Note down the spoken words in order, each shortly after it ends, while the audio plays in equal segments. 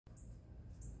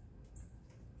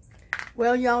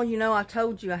Well, y'all, you know, I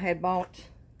told you I had bought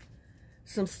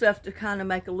some stuff to kind of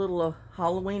make a little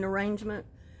Halloween arrangement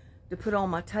to put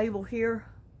on my table here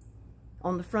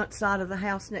on the front side of the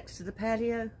house next to the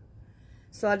patio.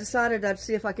 So I decided I'd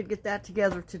see if I could get that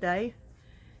together today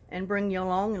and bring you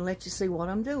along and let you see what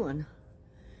I'm doing.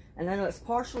 And I know it's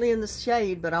partially in the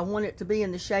shade, but I want it to be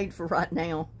in the shade for right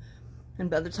now. And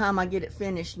by the time I get it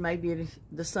finished, maybe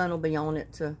the sun will be on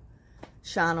it to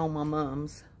shine on my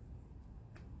mums.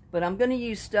 But I'm going to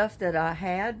use stuff that I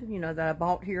had, you know, that I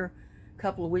bought here a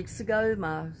couple of weeks ago.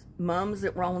 My mums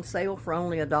that were on sale for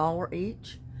only $1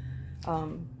 each.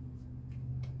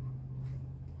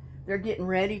 They're getting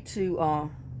ready to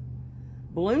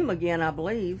bloom again, I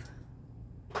believe.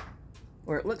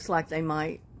 Or it looks like they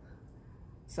might.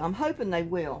 So I'm hoping they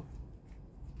will.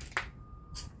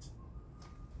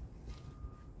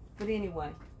 But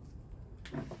anyway,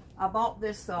 I bought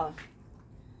this,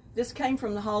 this came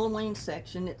from the Halloween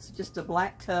section. It's just a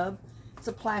black tub. It's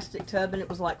a plastic tub, and it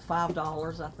was like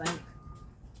 $5, I think.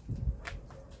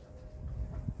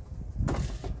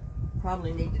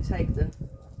 Probably need to take the,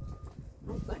 I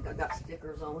don't think I got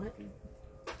stickers on it.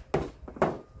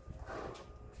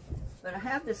 But I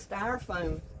have this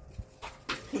styrofoam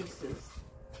pieces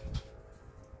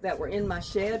that were in my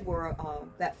shed where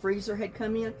that freezer had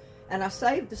come in. And I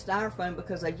saved the styrofoam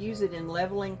because I use it in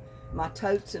leveling my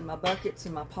totes and my buckets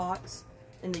and my pots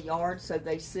in the yard so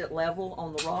they sit level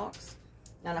on the rocks.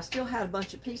 And I still had a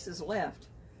bunch of pieces left.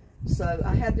 So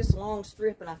I had this long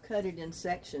strip and I cut it in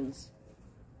sections.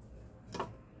 And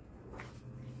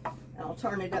I'll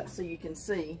turn it up so you can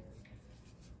see.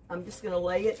 I'm just going to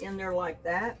lay it in there like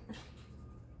that.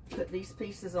 Put these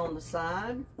pieces on the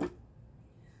side.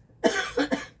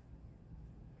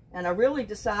 And I really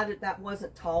decided that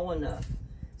wasn't tall enough.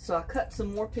 So I cut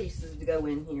some more pieces to go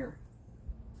in here.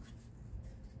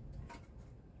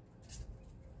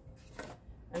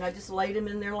 And I just laid them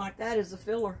in there like that as a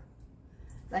filler.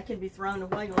 They can be thrown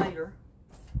away later.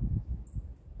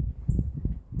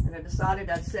 And I decided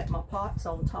I'd set my pots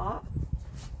on top.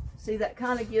 See, that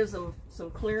kind of gives them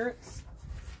some clearance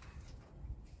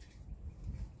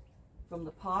from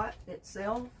the pot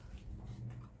itself.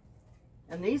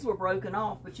 And these were broken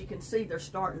off, but you can see they're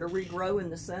starting to regrow in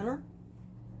the center.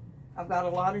 I've got a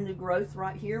lot of new growth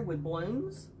right here with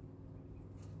blooms.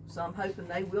 So I'm hoping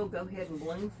they will go ahead and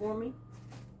bloom for me.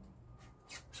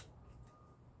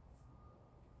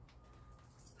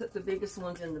 Put the biggest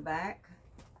ones in the back.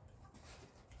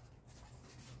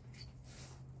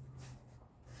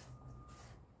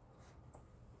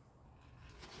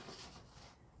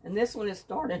 And this one is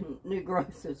starting new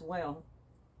growth as well.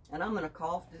 And I'm going to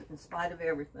cough in spite of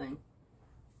everything.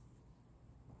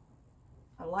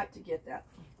 I like to get that.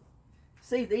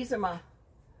 See, these are my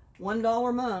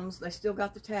 $1 mums. They still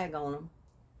got the tag on them.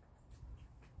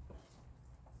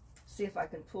 See if I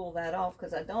can pull that off,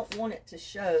 because I don't want it to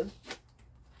show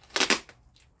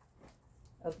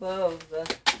above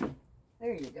the...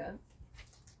 There you go.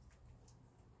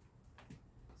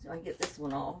 So I can get this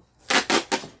one off.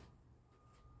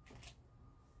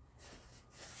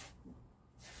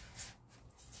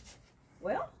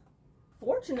 Well,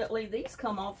 fortunately, these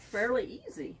come off fairly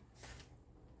easy.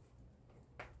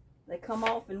 They come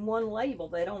off in one label.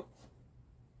 They don't,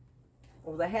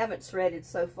 or they haven't shredded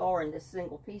so far into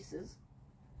single pieces.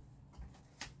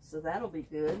 So that'll be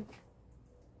good.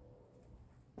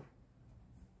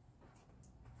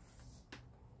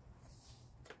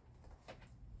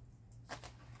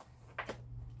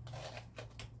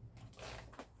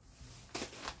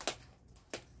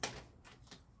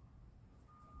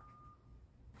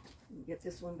 Get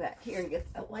this one back here and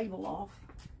get that label off,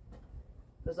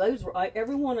 because those were,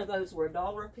 every one of those were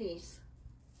 $1 a piece.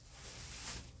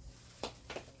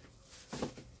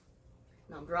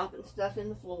 And I'm dropping stuff in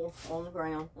the floor on the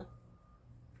ground.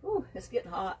 Ooh, it's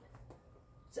getting hot.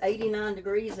 It's 89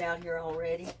 degrees out here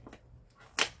already.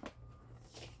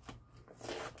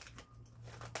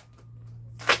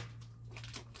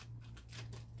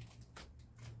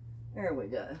 There we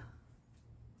go.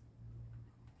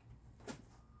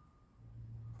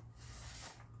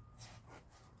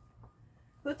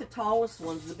 Put the tallest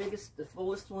ones, the biggest, the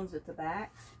fullest ones at the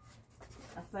back,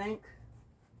 I think.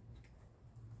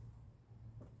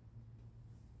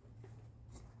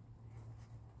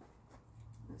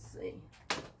 Let's see.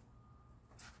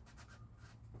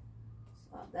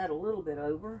 Slide that a little bit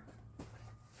over.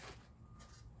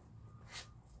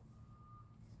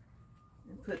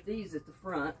 And put these at the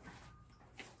front.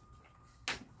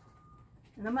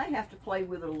 And I may have to play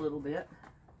with it a little bit.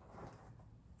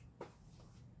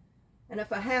 And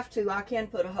if I have to, I can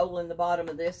put a hole in the bottom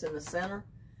of this in the center.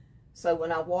 So when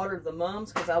I water the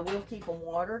mums, because I will keep them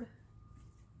watered,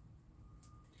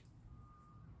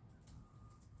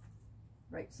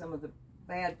 decorate some of the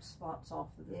bad spots off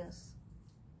of this.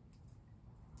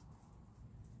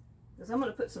 Because I'm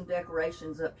going to put some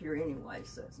decorations up here anyway,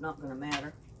 so it's not going to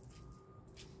matter.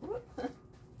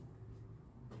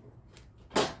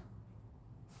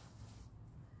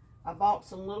 I bought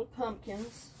some little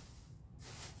pumpkins.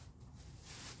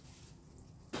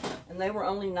 And they were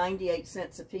only 98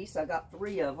 cents a piece. I got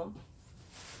 3 of them.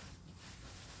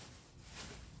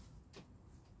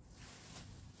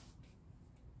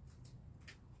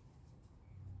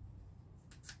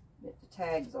 Get the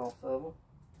tags off of them.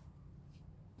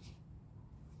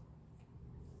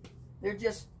 They're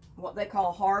just what they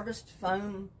call harvest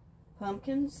foam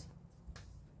pumpkins.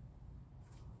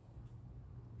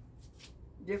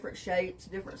 Different shapes,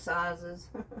 different sizes.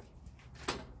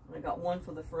 I got one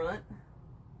for the front.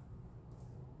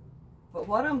 But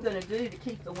what I'm going to do to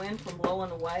keep the wind from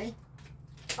blowing away,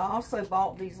 I also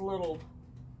bought these little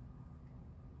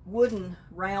wooden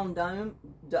round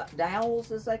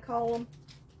dowels, as they call them.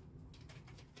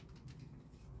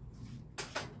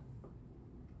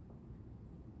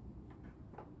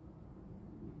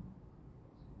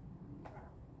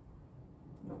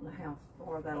 I don't know how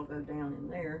far that'll go down in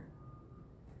there.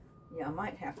 Yeah, I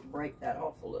might have to break that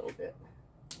off a little bit.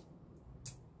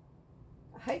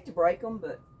 I hate to break them,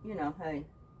 but, you know, hey.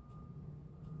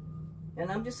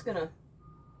 And I'm just going to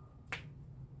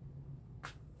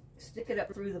stick it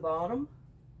up through the bottom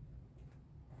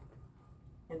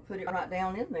and put it right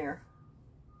down in there.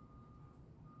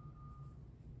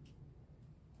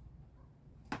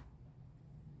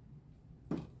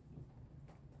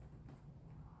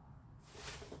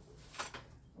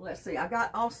 Let's see, I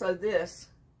got also this.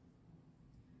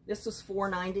 This was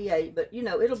 $4.98, but you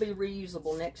know, it'll be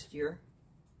reusable next year.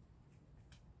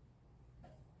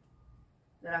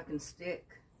 That I can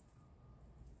stick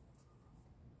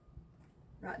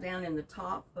right down in the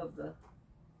top of the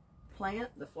plant,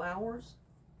 the flowers.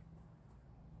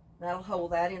 That'll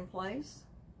hold that in place.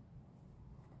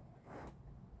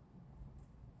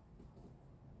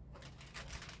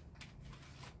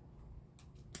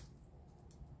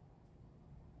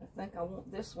 I think I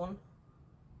want this one.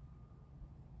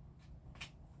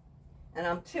 And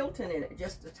I'm tilting it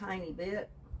just a tiny bit.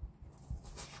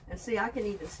 And see, I can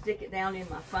even stick it down in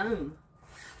my foam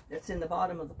that's in the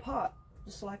bottom of the pot,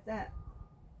 just like that.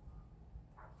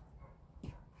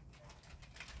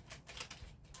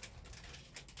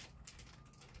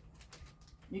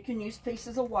 You can use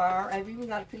pieces of wire. I've even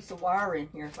got a piece of wire in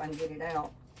here if I can get it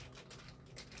out.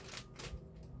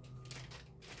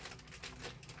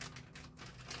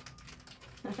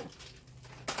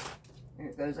 There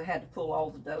it goes. I had to pull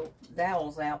all the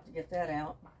dowels out to get that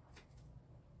out.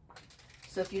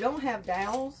 So if you don't have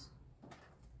dowels,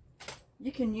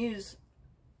 you can use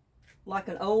like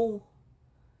an old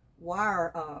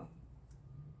wire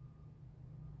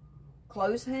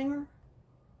clothes hanger.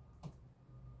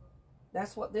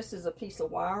 That's what this is, a piece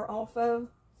of wire off of.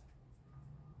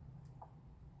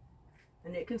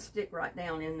 And it can stick right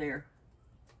down in there.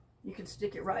 You can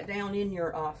stick it right down in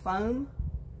your foam.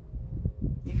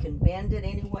 You can bend it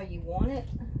any way you want it.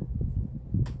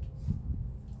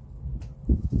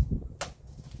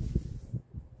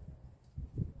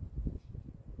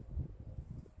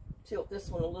 Tilt this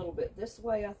one a little bit this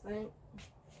way, I think.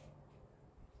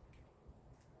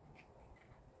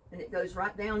 And it goes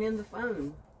right down in the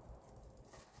foam.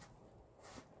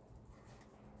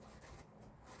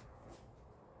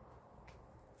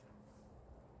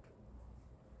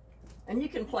 And you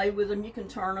can play with them. You can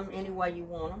turn them any way you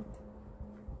want them.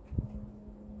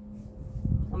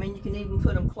 I mean, you can even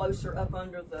put them closer up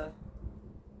under the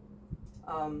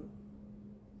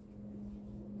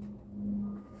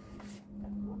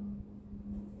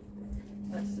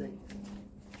let's see.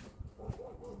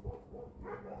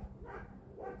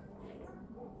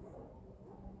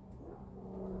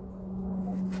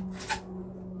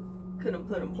 Couldn't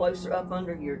put them closer up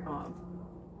under your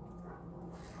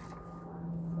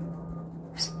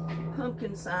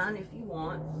pumpkin sign if you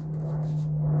want.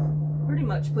 Pretty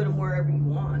much put them wherever you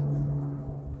want.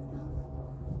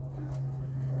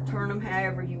 Turn them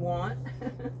however you want.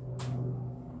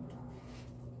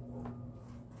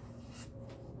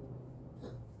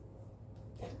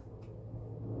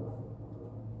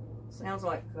 Sounds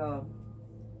like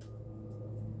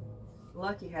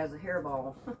Lucky has a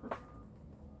hairball.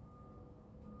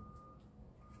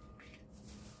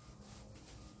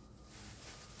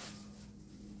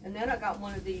 And then I got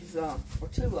one of these, or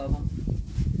 2 of them.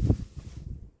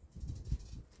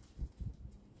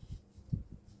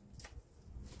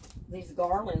 These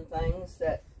garland things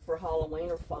that for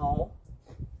Halloween or fall.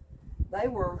 They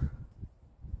were,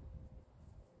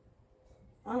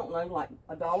 I don't know, know, like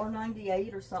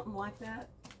 $1.98 or something like that.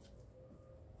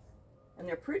 And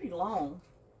they're pretty long.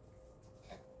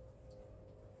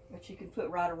 But you can put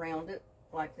right around it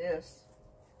like this.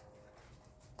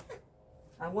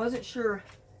 I wasn't sure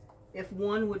if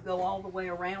one would go all the way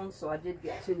around, so I did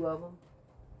get 2 of them.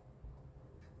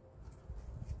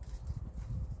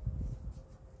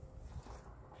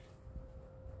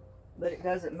 But it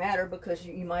doesn't matter because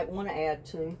you might want to add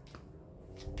 2.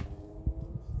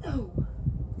 Oh.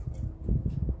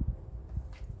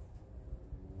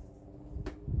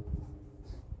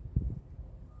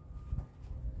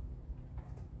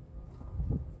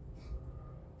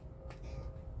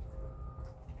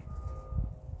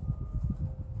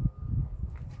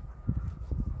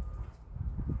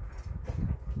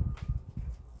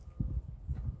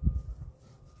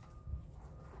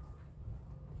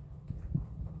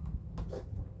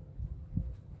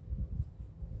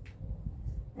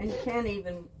 And you can't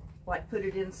even like put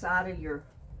it inside of your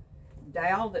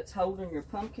dowel that's holding your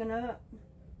pumpkin up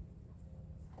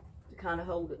to kind of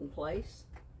hold it in place.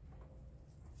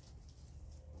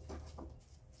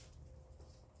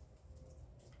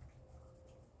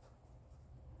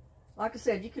 Like I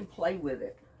said, you can play with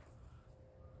it.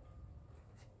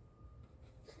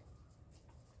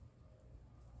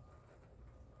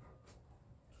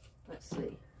 Let's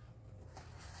see.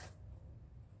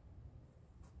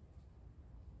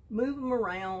 Move them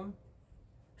around.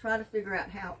 Try to figure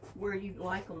out where you'd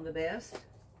like them the best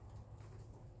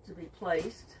to be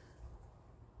placed.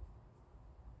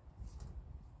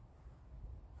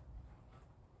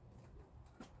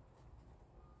 I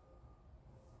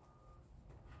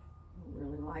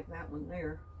really like that one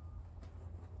there.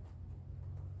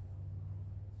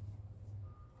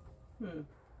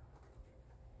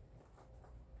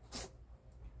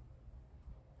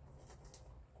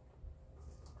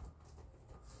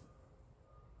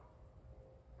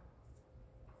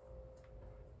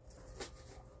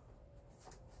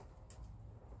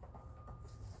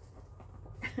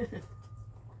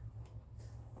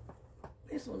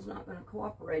 This one's not going to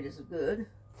cooperate as good.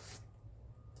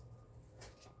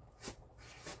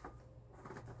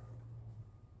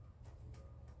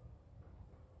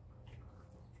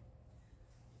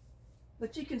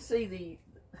 But you can see the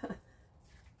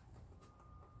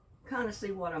kind of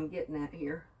see what I'm getting at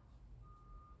here.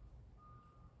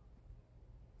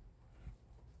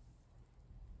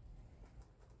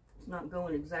 It's not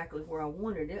going exactly where I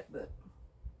wanted it, but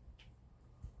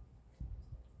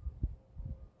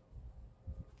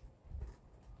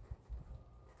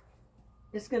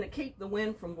it's going to keep the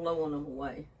wind from blowing them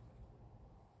away.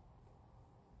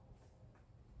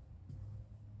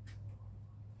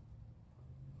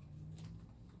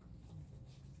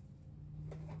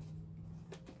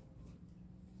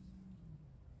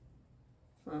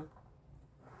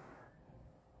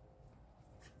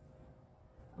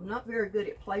 I'm not very good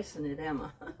at placing it, am I?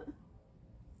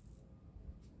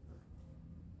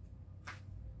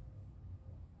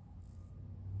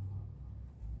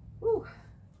 Whew.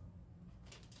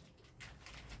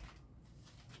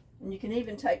 And you can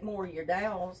even take more of your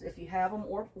dowels if you have them,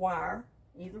 or wire,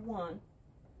 either one.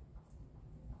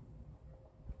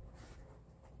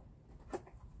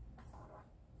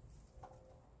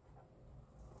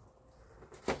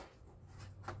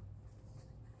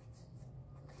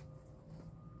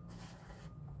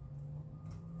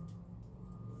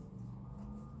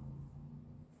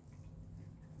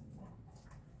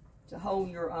 To hold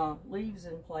your leaves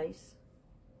in place.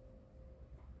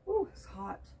 Ooh, it's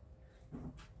hot.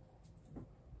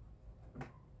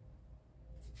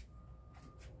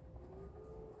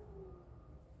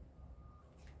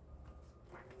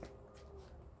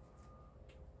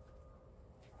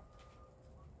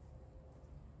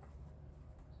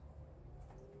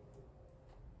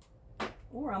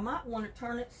 Or I might want to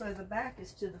turn it so the back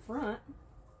is to the front,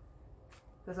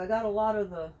 because I got a lot of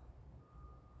the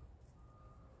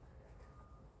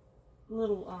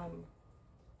little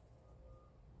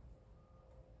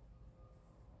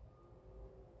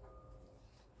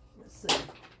let's see,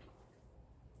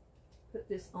 put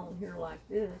this on here like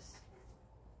this.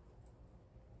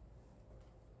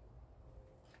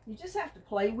 You just have to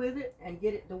play with it and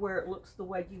get it to where it looks the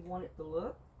way you want it to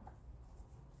look.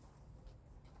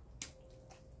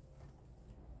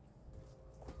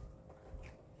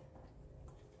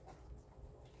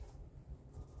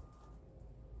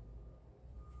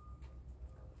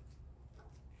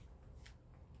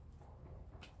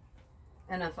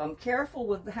 And if I'm careful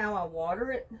with how I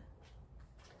water it,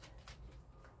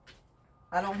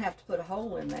 I don't have to put a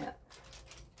hole in that.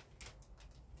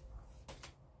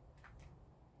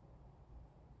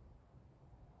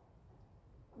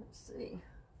 Let's see.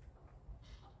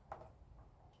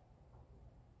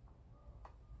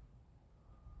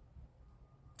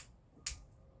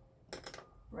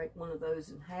 break one of those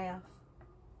in half.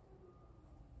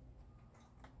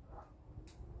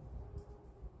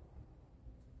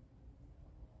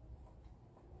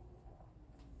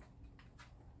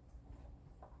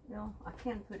 Well, I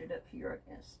can put it up here, I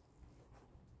guess.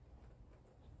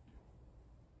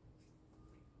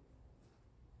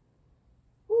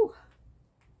 Whew.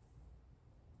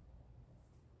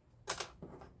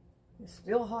 It's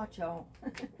still hot, y'all.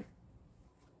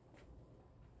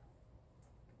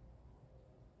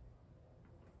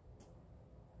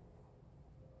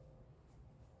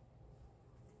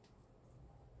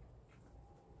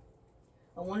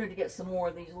 I wanted to get some more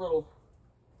of these little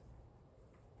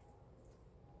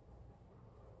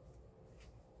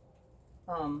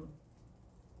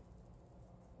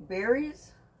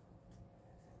berries.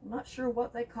 I'm not sure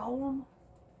what they call them,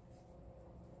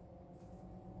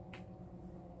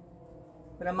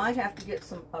 but I might have to get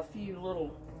a few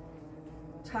little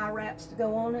tie wraps to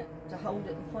go on it to hold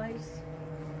it in place.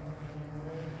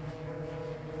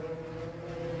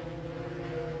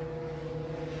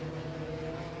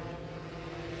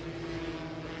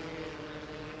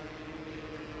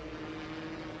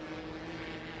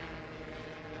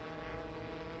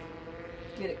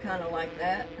 Get it kind of like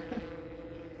that,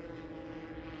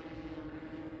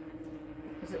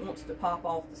 because it wants to pop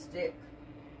off the stick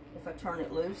if I turn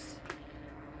it loose.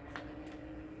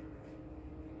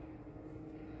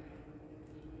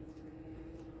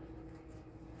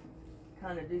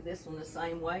 Kind of do this one the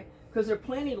same way, because they're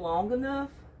plenty long enough.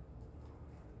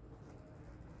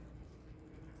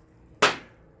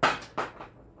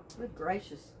 Good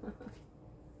gracious.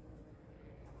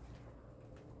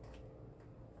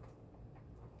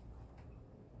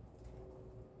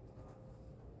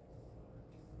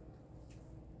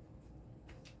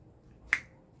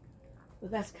 But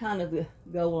that's kind of the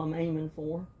goal I'm aiming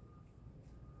for.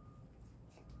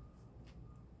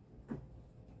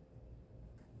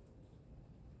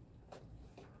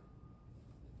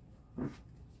 I'm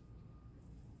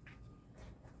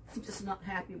just not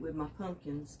happy with my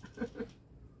pumpkins.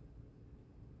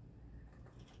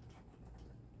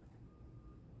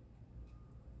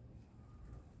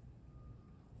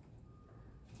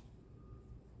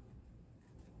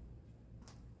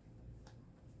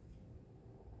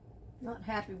 Not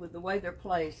happy with the way they're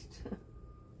placed.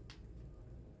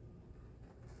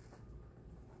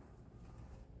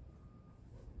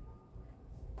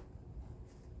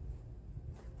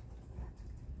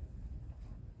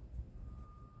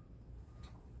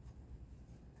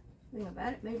 Thing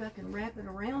about it, maybe I can wrap it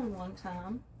around one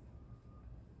time.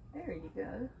 There you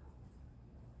go.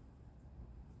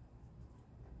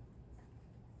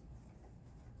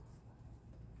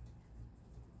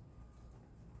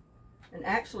 And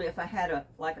actually, if I had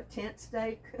like a tent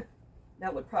stake,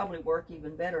 that would probably work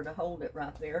even better to hold it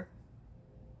right there.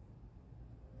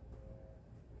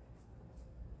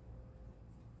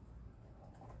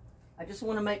 I just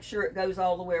want to make sure it goes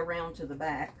all the way around to the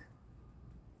back,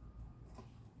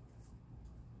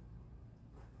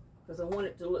 because I want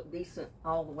it to look decent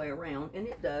all the way around, and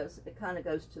it does. It kind of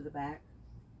goes to the back.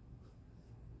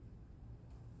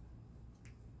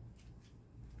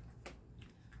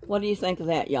 What do you think of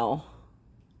that, y'all?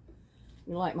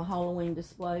 You like my Halloween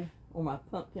display or my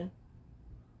pumpkin?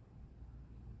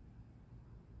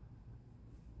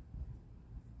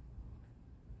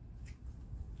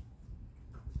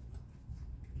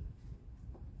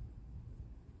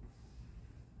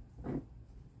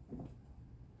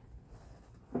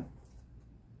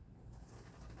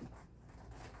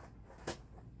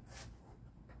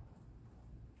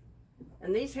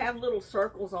 And these have little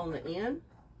circles on the end,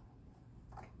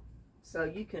 so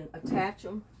you can attach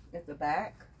them at the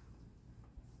back.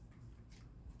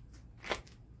 And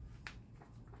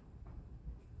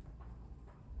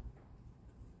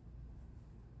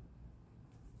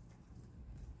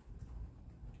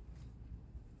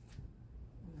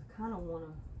I kind of want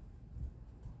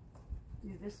to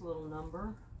do this little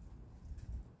number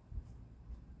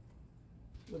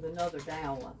with another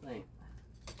dowel, I think.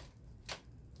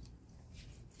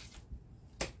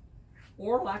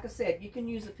 Or, like I said, you can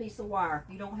use a piece of wire.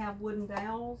 If you don't have wooden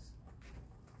dowels,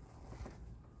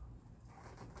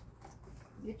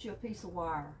 get you a piece of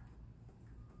wire.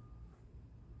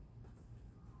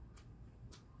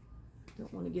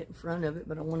 Don't want to get in front of it,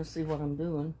 but I want to see what I'm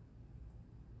doing.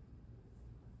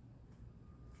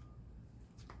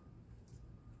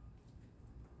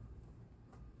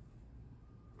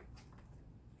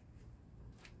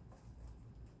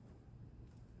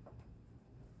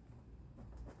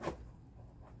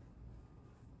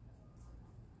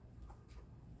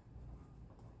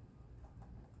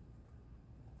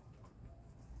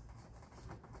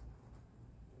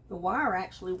 The wire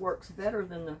actually works better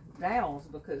than the dowels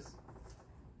because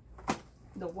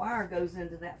the wire goes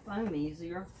into that foam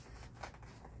easier.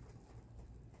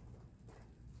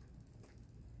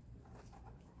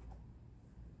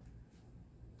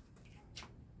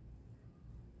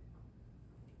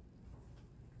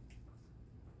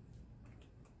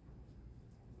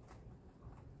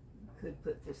 Could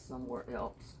put this somewhere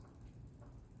else.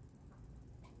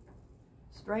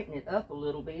 Straighten it up a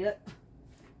little bit.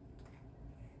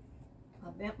 I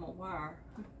bent my wire.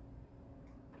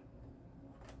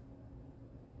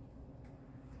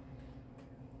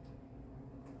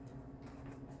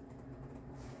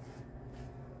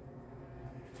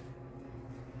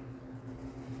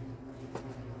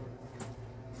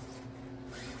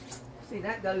 See,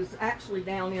 that goes actually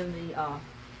down in the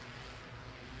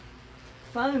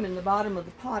foam in the bottom of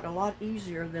the pot a lot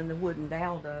easier than the wooden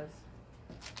dowel does.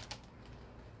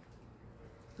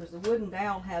 Because the wooden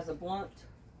dowel has a blunt,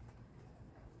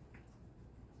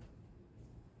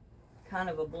 kind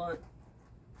of a blunt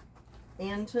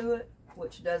end to it,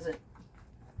 which doesn't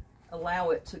allow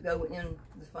it to go in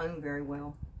the foam very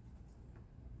well.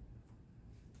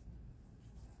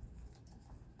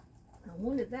 I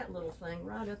wanted that little thing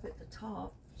right up at the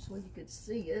top so you could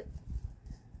see it,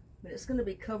 but it's going to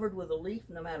be covered with a leaf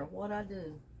no matter what I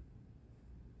do.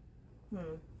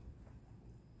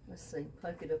 Let's see,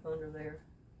 poke it up under there.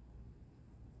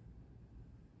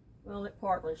 Well, it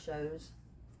partly shows.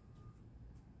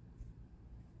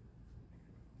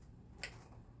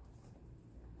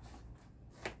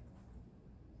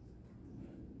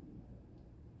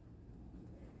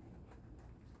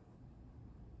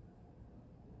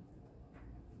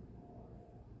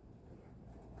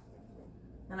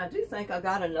 And I do think I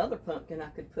got another pumpkin I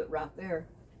could put right there.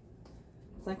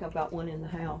 I think I've got one in the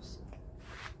house.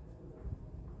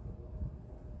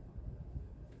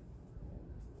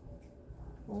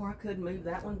 Or I could move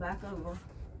that one back over.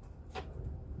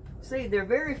 See, they're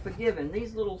very forgiving.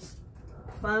 These little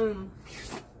foam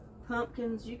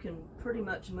pumpkins, you can pretty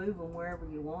much move them wherever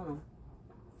you want them.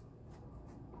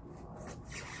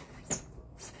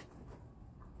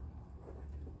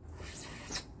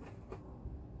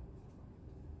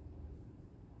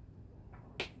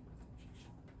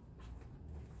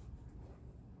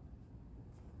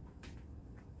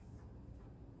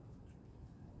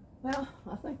 Well,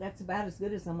 I think that's about as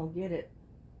good as I'm going to get it.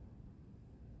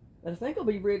 But I think it'll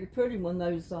be really pretty when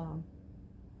those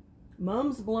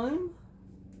mums bloom.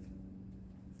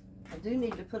 I do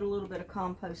need to put a little bit of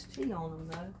compost tea on them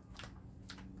though.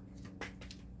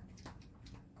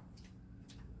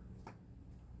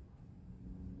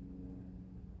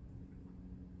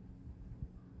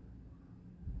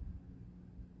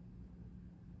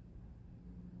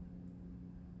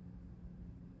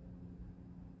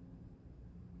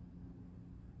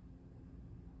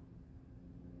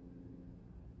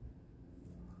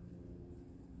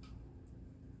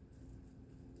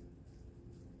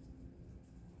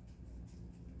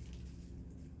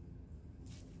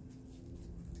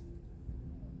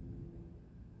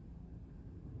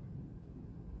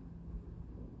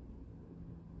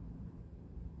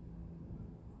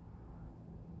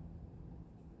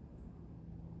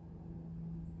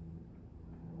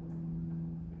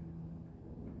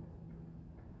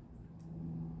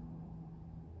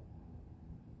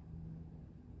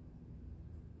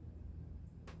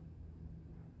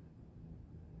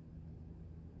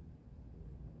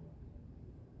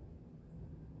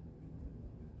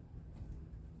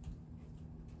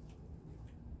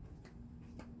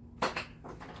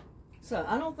 So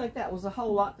I don't think that was a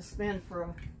whole lot to spend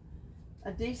for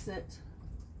a decent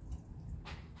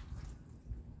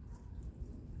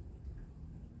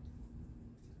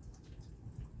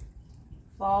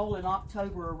fall and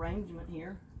October arrangement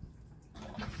here.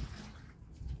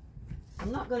 I'm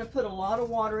not going to put a lot of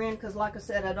water in because, like I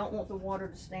said, I don't want the water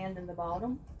to stand in the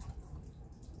bottom.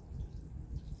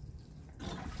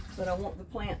 But I want the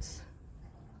plants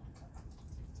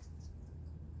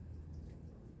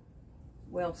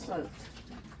well soaked.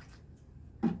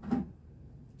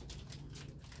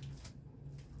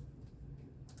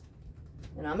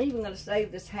 And I'm even going to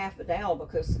save this half a dowel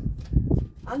because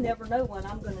I never know when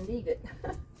I'm going to need it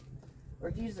or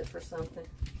use it for something.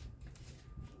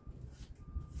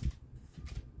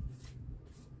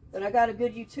 But I got a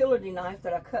good utility knife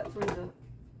that I cut through the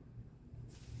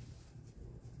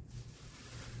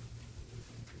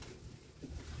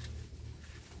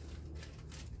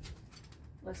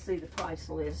let's see the price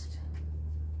list.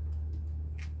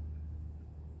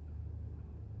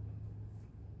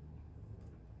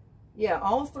 Yeah,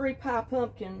 all 3 pie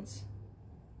pumpkins,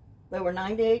 they were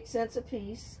 98 cents a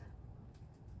piece.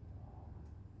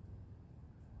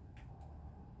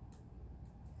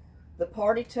 The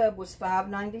party tub was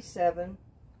 $5.97.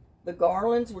 The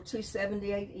garlands were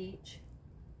 $2.78 each.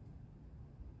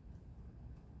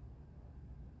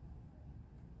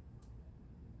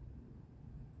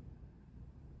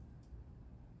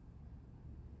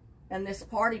 And this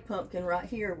party pumpkin right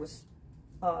here was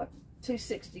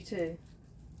 $2.62.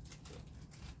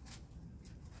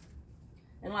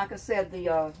 And like I said,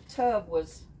 the tub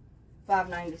was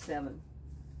 $5.97.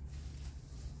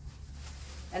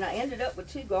 And I ended up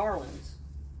with 2 garlands.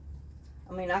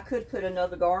 I mean, I could put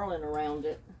another garland around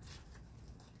it.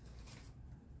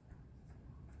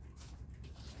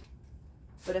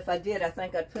 But if I did, I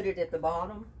think I'd put it at the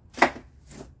bottom.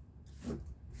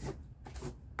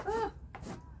 Ah,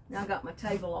 now I got my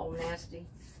table all nasty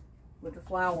with the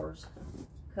flowers,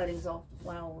 cuttings off the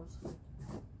flowers.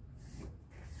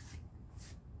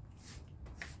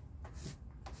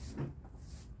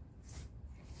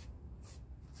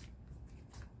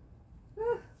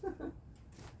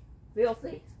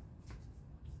 Filthy.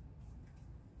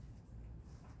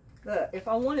 But if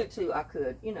I wanted to, I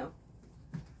could, you know,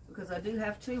 because I do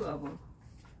have 2 of them.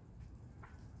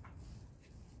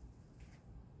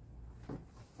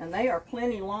 And they are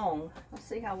plenty long. Let's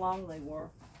see how long they were.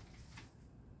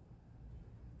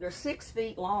 They're 6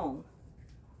 feet long.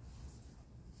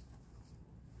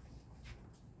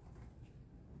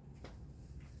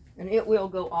 And it will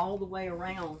go all the way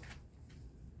around.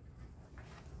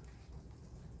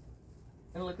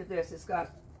 And look at this, it's got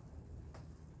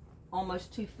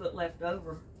almost 2 foot left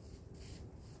over.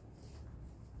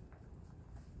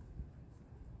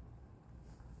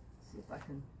 Let's see if I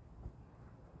can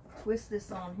twist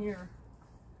this on here.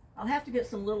 I'll have to get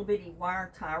some little bitty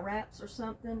wire tie wraps or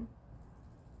something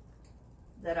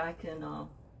that I can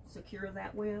secure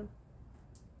that with.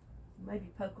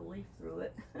 Maybe poke a leaf through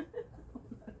it.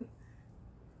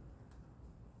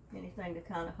 Anything to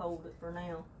kind of hold it for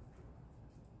now.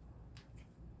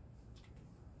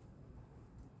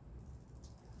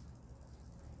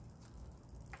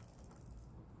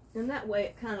 And that way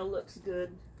it kind of looks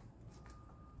good.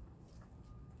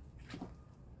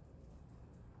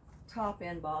 Top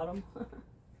and bottom.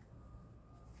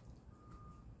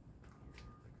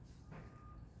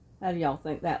 How do y'all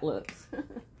think that looks?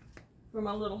 For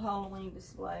my little Halloween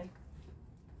display.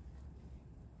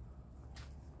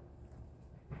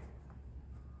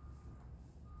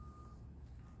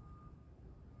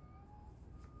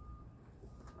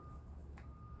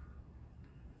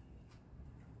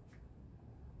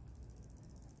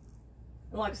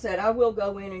 And like I said, I will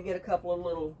go in and get a couple of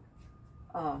little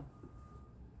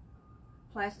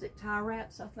plastic tie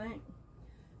wraps, I think.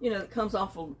 You know, that comes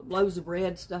off of loaves of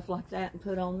bread, stuff like that, and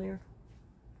put on there.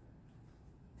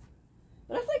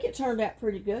 But I think it turned out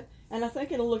pretty good. And I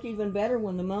think it'll look even better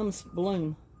when the mums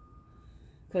bloom.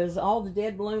 Because all the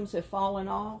dead blooms have fallen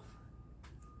off.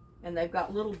 And they've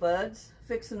got little buds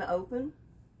fixing to open.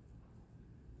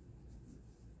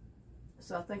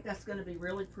 So I think that's going to be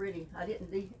really pretty. I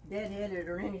didn't deadhead it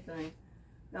or anything.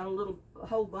 Got a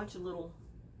whole bunch of little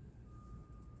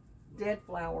dead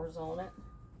flowers on it.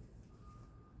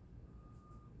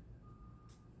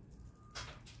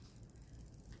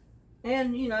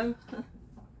 And, you know,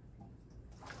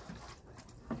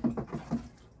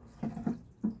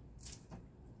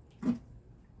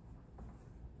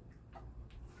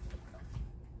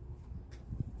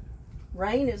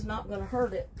 rain is not going to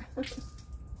hurt it.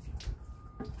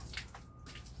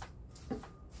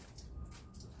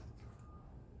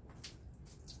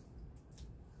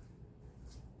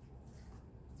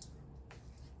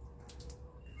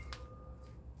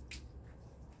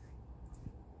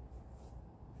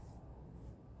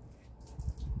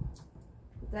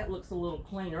 That looks a little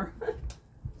cleaner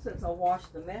since I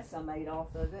washed the mess I made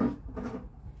off of it.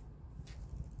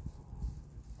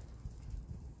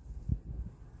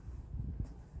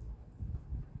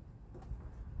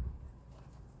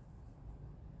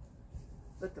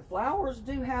 But the flowers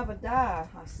do have a dye,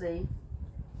 I see.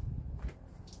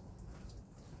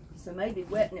 So maybe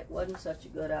wetting it wasn't such a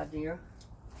good idea.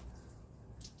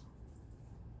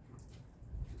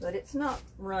 But it's not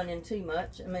running too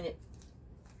much. I mean, it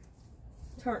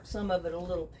turned some of it a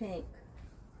little pink.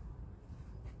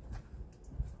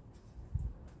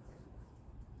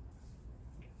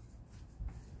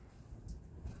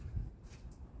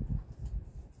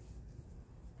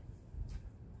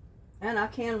 And I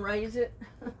can raise it,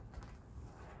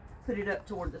 put it up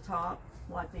toward the top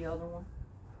like the other one.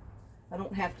 I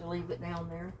don't have to leave it down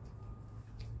there.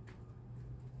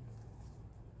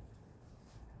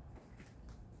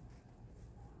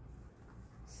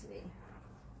 Let's see.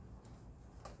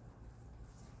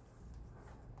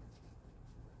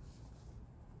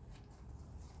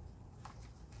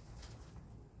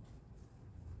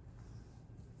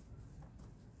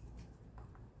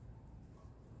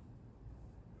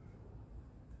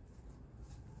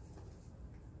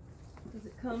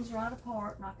 comes right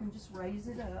apart and I can just raise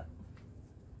it up.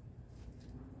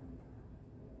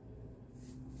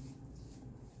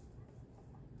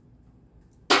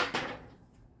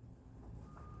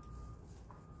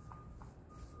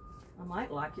 I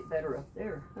might like it better up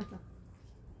there.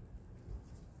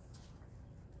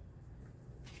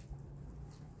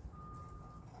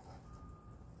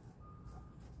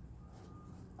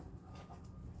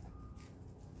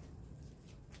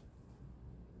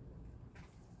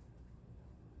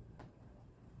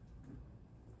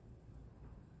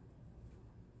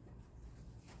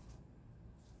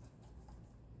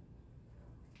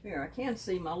 Here, I can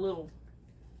see my little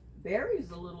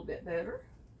berries a little bit better.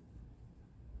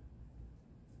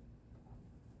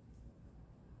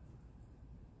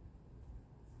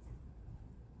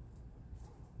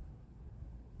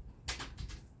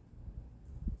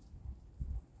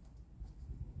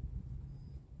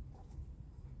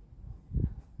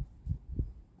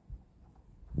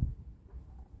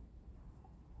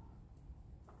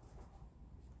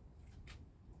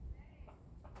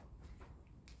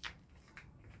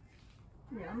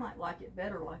 Yeah, I might like it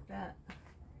better like that.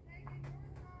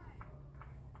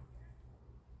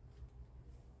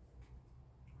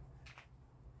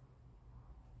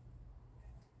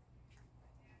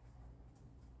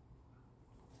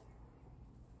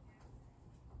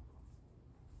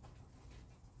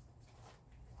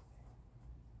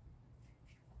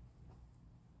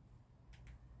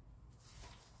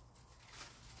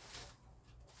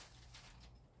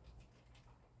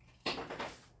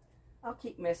 I'll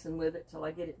keep messing with it till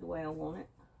I get it the way I want it.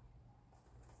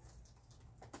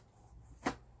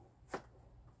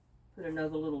 Put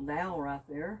another little dowel right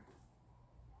there.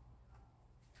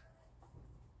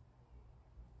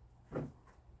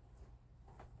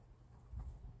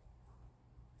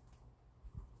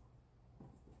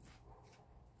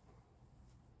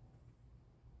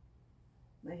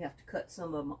 May have to cut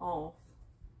some of them off.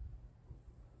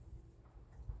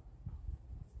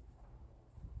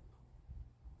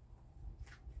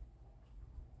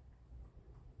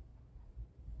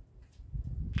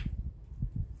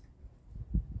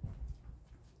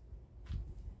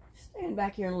 Stand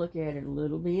back here and look at it a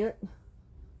little bit.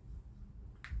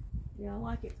 Yeah, I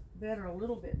like it better a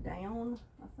little bit down,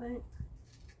 I think.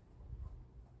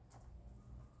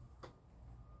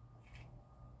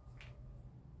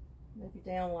 Maybe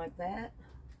down like that.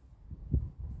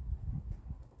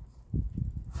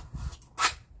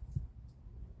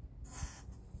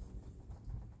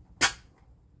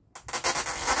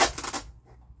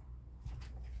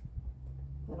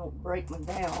 I don't break my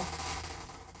dowel.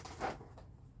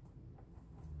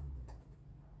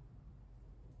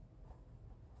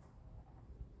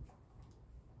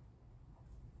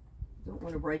 Don't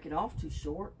want to break it off too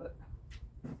short, but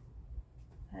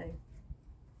hey.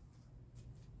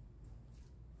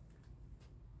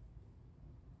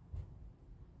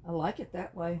 I like it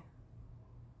that way.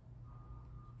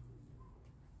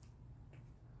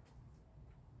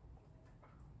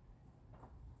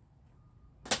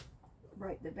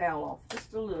 Break the dowel off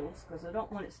just a little because I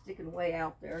don't want it sticking way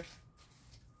out there.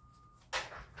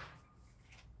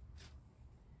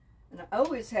 And I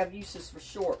always have uses for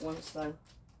short ones, so.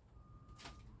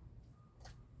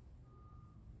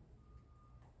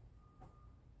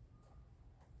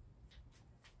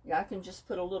 Yeah, I can just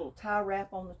put a little tie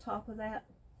wrap on the top of that,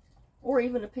 or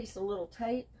even a piece of little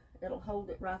tape. It'll hold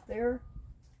it right there.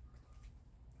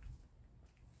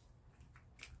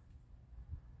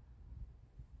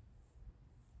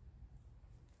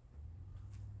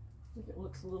 I think it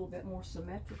looks a little bit more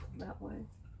symmetrical that way.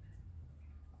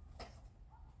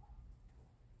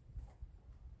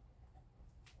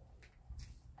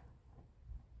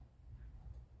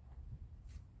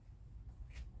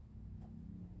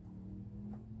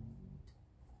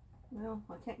 Well,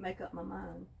 I can't make up my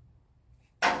mind.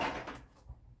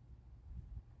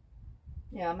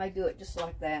 Yeah, I may do it just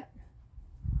like that.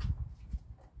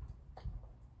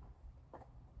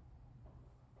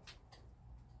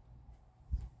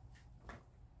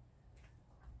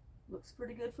 Looks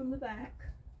pretty good from the back.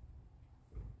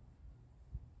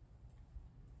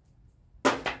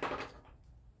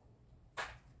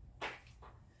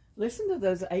 Listen to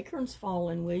those acorns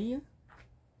falling, will you?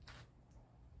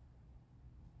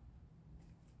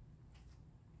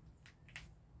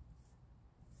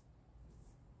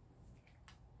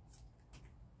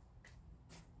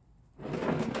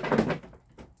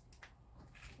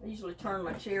 I usually turn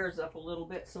my chairs up a little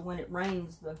bit so when it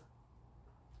rains, the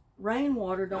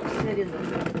rainwater don't sit in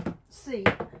the seat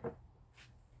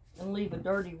and leave a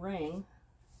dirty ring.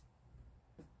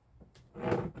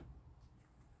 I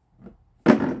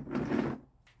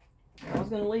was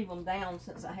going to leave them down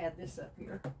since I had this up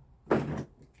here. Had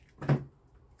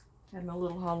my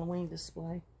little Halloween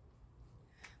display.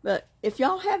 But if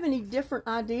y'all have any different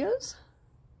ideas,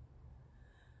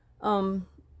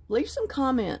 leave some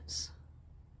comments.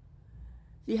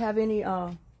 If you have any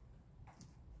other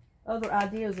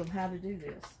ideas of how to do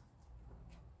this.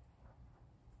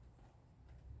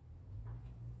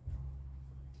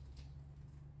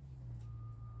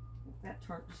 That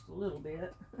turned just a little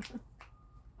bit.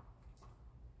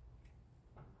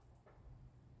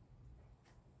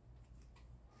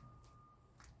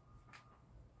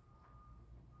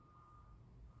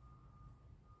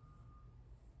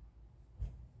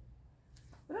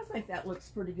 But I think that looks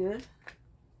pretty good.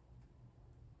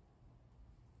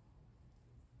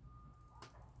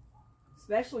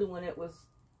 Especially when it was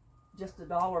just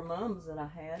 $1 mums that I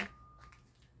had.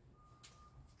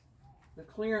 The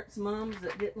clearance mums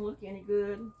that didn't look any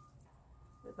good,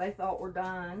 that they thought were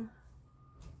dying.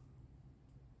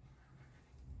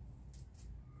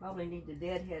 Probably need to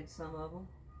deadhead some of them.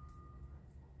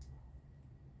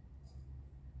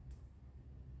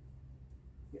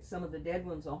 Get some of the dead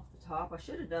ones off the top. I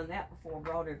should have done that before I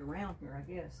brought it around here,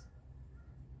 I guess.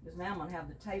 Because now I'm going to have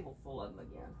the table full of them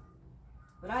again.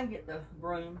 But I can get the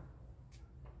broom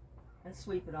and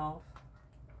sweep it off.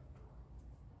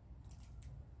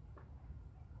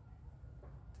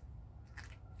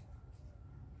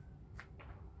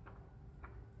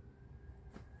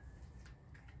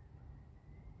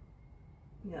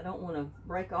 Yeah, I don't want to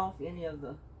break off any of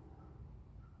the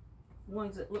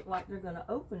ones that look like they're going to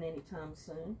open anytime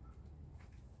soon.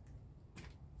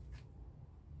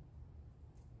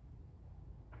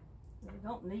 We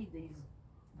don't need these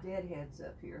deadheads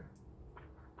up here.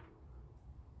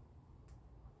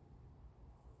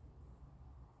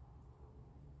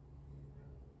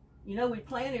 You know, we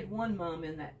planted one mum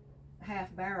in that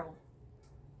half barrel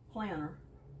planter.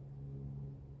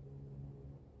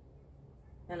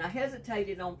 And I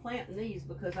hesitated on planting these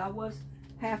because I was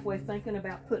halfway thinking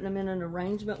about putting them in an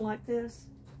arrangement like this.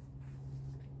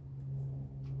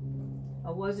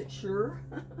 I wasn't sure.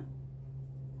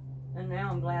 And now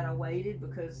I'm glad I waited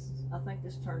because I think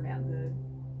this turned out good.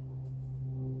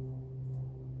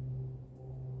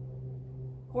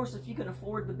 Of course, if you can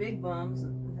afford the big bums,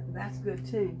 that's good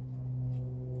too.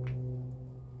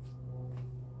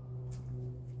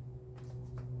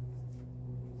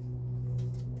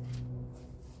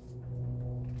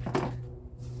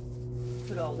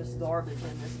 Put all this garbage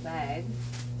in this bag.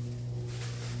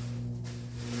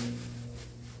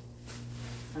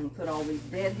 And put all these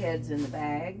deadheads in the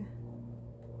bag.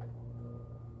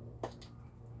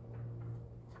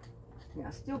 Yeah,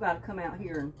 I still got to come out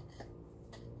here and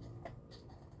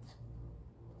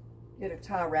get a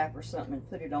tie wrap or something and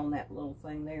put it on that little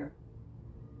thing there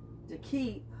to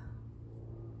keep.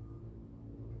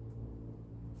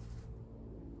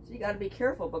 So you got to be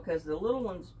careful because the little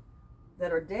ones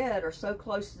that are dead are so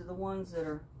close to the ones that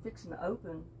are fixing to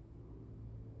open.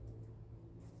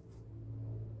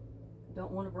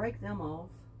 Don't want to break them off.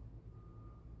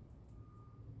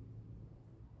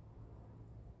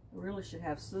 I really should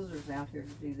have scissors out here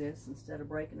to do this instead of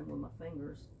breaking them with my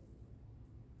fingers.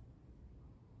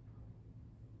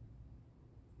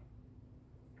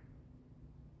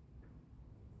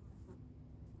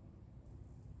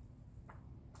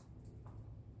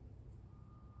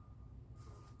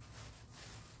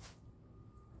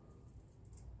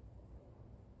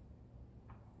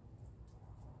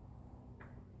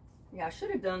 Yeah, I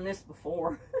should have done this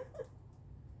before,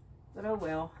 but oh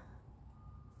well.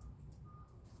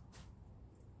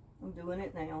 I'm doing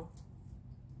it now.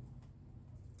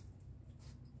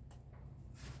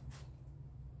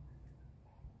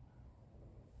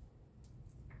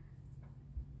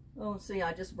 Oh, see,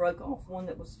 I just broke off one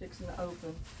that was fixing to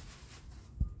open.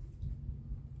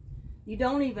 You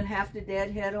don't even have to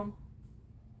deadhead them.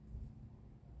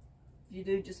 If you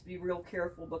do, just be real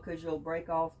careful because you'll break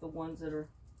off the ones that are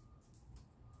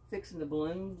fixing to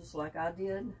bloom, just like I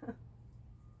did.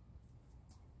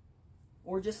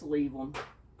 Or just leave them.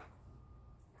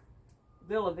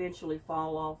 They'll eventually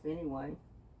fall off anyway.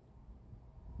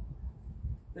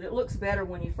 But it looks better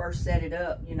when you first set it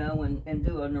up, you know, and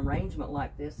do an arrangement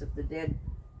like this if the dead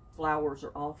flowers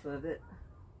are off of it.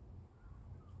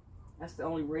 That's the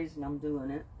only reason I'm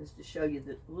doing it, is to show you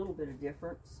the little bit of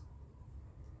difference.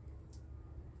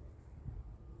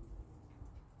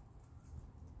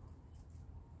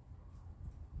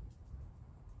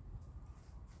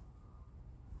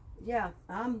 Yeah,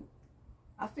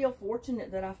 I feel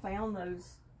fortunate that I found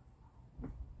those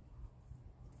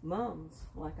mums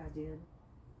like I did.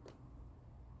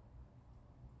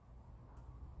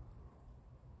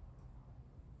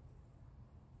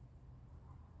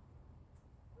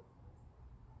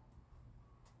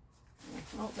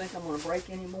 don't think I'm going to break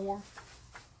any more.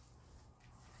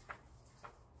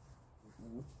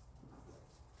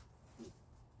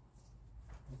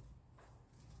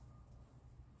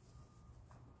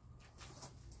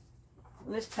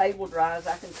 When this table dries,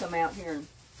 I can come out here and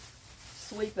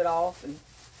sweep it off and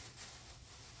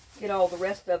get all the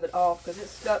rest of it off, because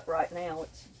it's stuck right now.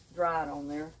 It's dried on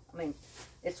there. I mean,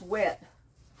 it's wet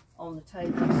on the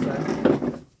table,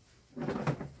 so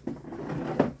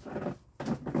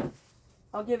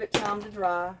I'll give it time to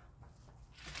dry.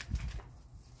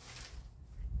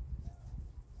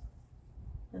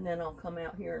 And then I'll come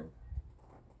out here and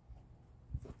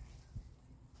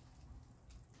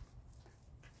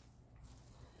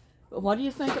but what do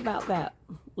you think about that?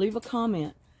 Leave a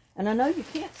comment. And I know you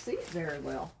can't see it very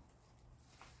well.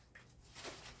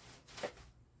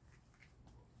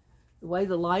 The way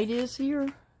the light is here.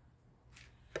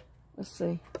 Let's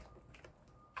see.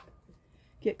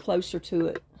 Get closer to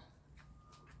it.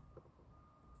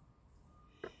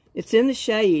 It's in the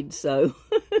shade, so.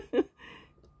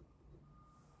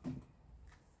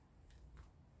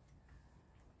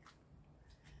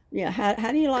 Yeah,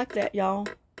 how do you like that, y'all?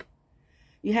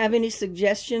 You have any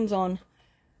suggestions on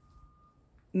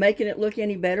making it look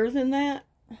any better than that?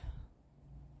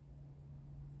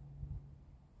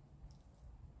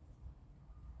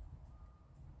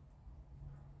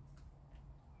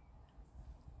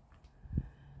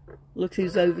 Look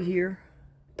who's over here.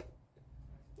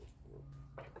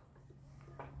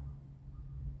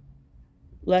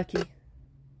 Lucky.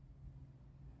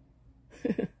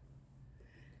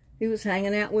 He was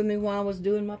hanging out with me while I was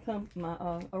doing my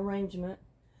arrangement.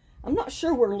 I'm not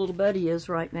sure where little buddy is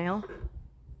right now.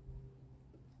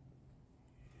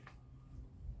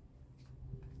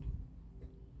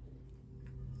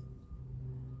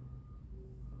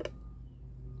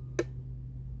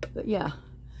 But yeah,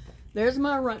 there's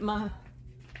my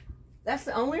that's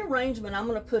the only arrangement I'm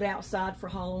going to put outside for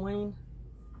Halloween.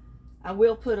 I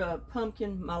will put a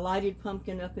pumpkin, my lighted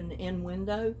pumpkin, up in the end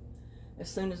window as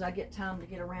soon as I get time to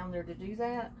get around there to do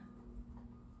that.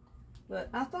 But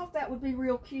I thought that would be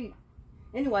real cute.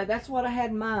 Anyway, that's what I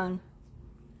had in mind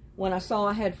when I saw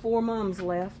I had 4 mums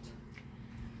left.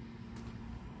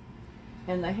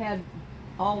 And they had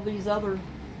all these other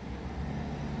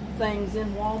things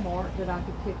in Walmart that I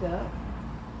could pick up.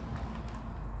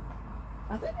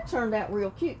 I think it turned out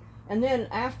real cute. And then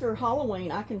after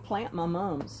Halloween, I can plant my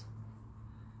mums.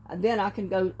 And then I can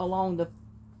go along the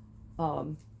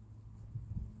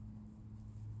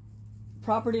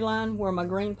property line where my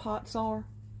green pots are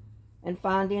and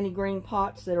find any green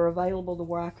pots that are available to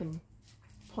where I can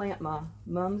plant my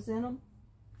mums in them.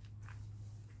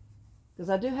 Because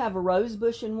I do have a rose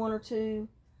bush in one or two.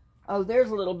 Oh,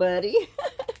 there's a little buddy.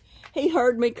 He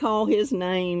heard me call his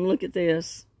name. Look at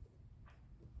this.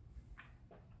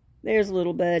 There's a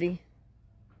little buddy.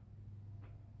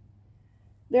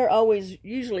 They're always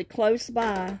usually close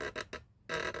by.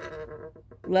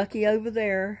 Lucky over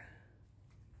there.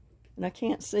 And I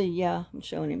can't see. Yeah, I'm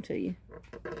showing him to you.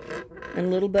 And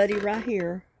little buddy right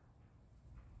here.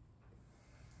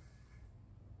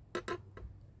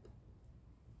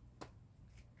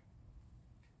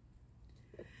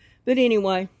 But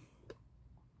anyway,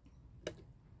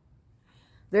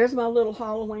 there's my little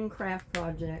Halloween craft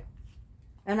project.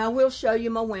 And I will show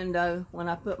you my window when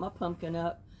I put my pumpkin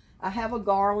up. I have a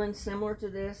garland similar to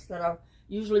this that I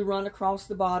usually run across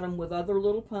the bottom with other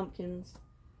little pumpkins.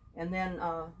 And then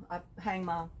I hang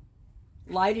my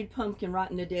lighted pumpkin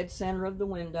right in the dead center of the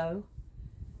window.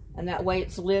 And that way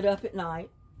it's lit up at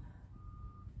night.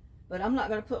 But I'm not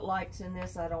going to put lights in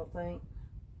this, I don't think.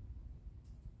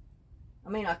 I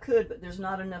mean, I could, but there's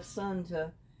not enough sun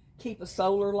to keep a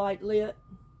solar light lit.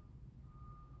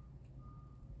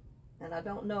 And I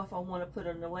don't know if I want to put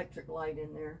an electric light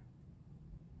in there.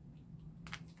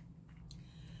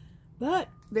 But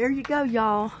there you go,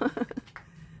 y'all.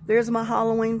 There's my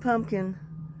Halloween pumpkin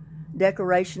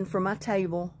decoration for my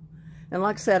table. And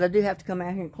like I said, I do have to come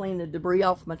out here and clean the debris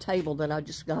off my table that I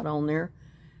just got on there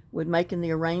with making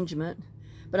the arrangement.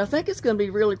 But I think it's going to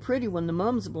be really pretty when the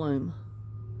mums bloom.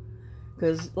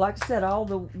 Because like I said, all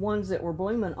the ones that were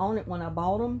blooming on it when I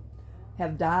bought them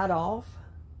have died off.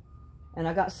 And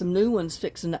I got some new ones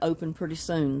fixing to open pretty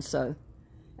soon. So,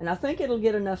 and I think it'll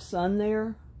get enough sun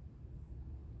there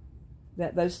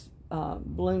that those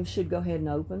blooms should go ahead and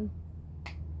open.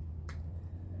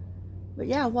 But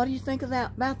yeah, what do you think of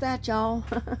that? About that, y'all?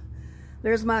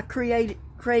 There's my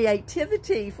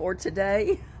creativity for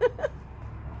today.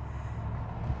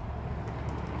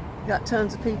 Got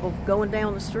tons of people going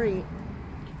down the street.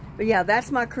 But yeah,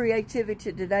 that's my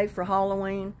creativity today for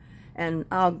Halloween. And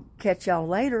I'll catch y'all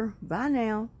later. Bye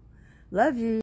now. Love you.